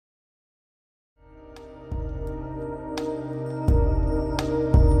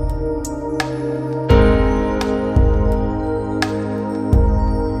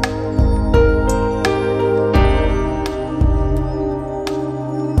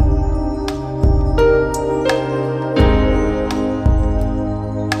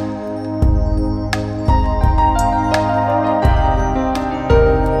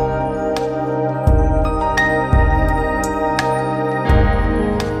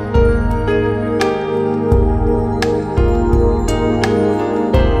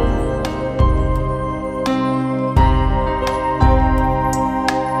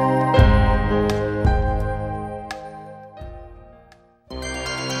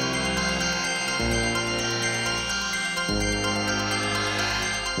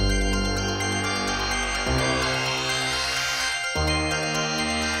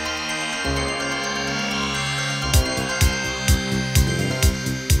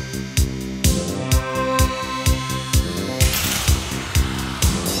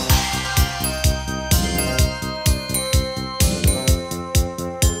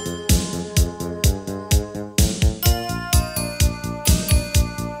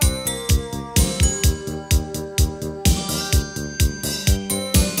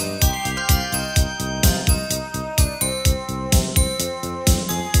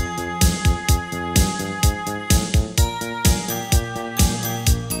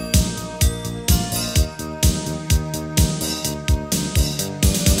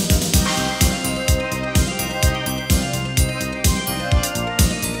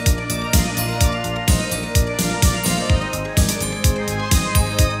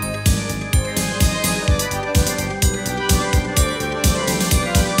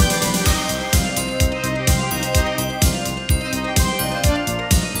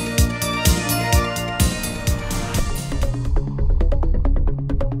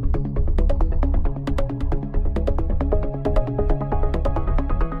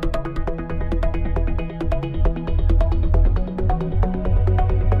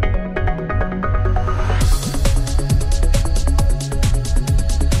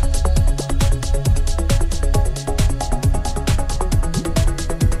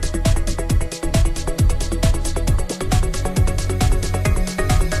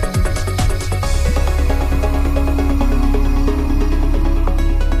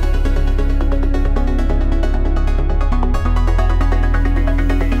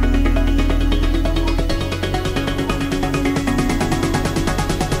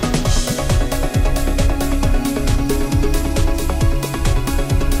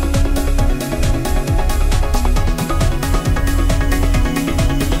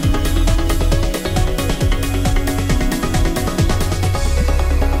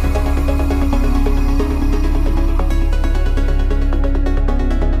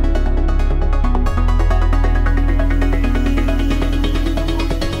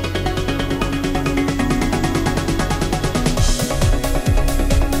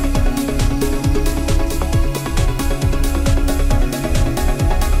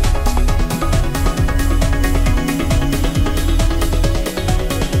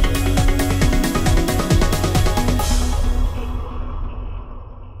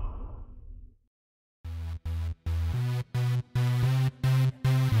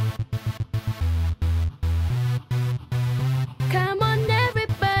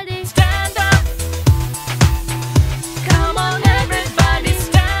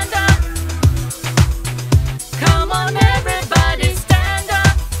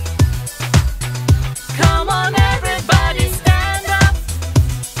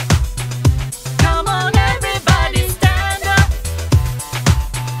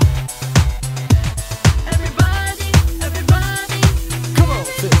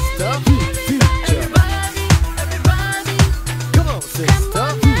sister. Future. Everybody. Come on, sister.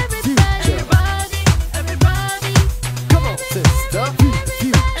 Future. Everybody. Come on, sister.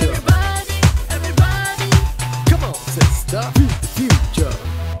 Future. Everybody. Come on, sister. Future.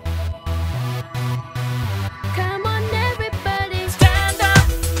 Come on, everybody, stand up.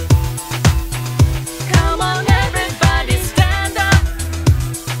 Come on, everybody, stand up.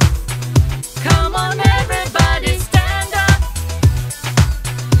 Come on, everybody, stand up.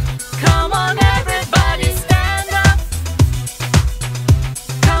 Come on, everybody, stand up.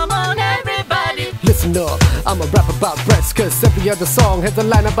 Come on, everybody. Listen up, I'ma rap about breasts, cause every other song has a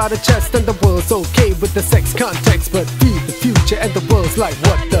line about a chest. And the world's okay with the sex context, but feed the future and the world's like,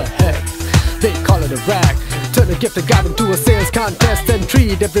 what the heck? They call it a rag. Turn a gift of God into a sales contest and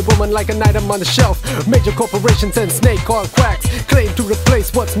treat every woman like an item on the shelf. Major corporations and snake oil quacks claim to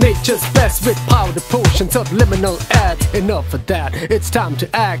replace what's nature's best with powder potions, subliminal ads. Enough of that, it's time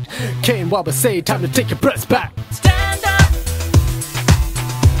to act. Came WABA say, time to take your breasts back.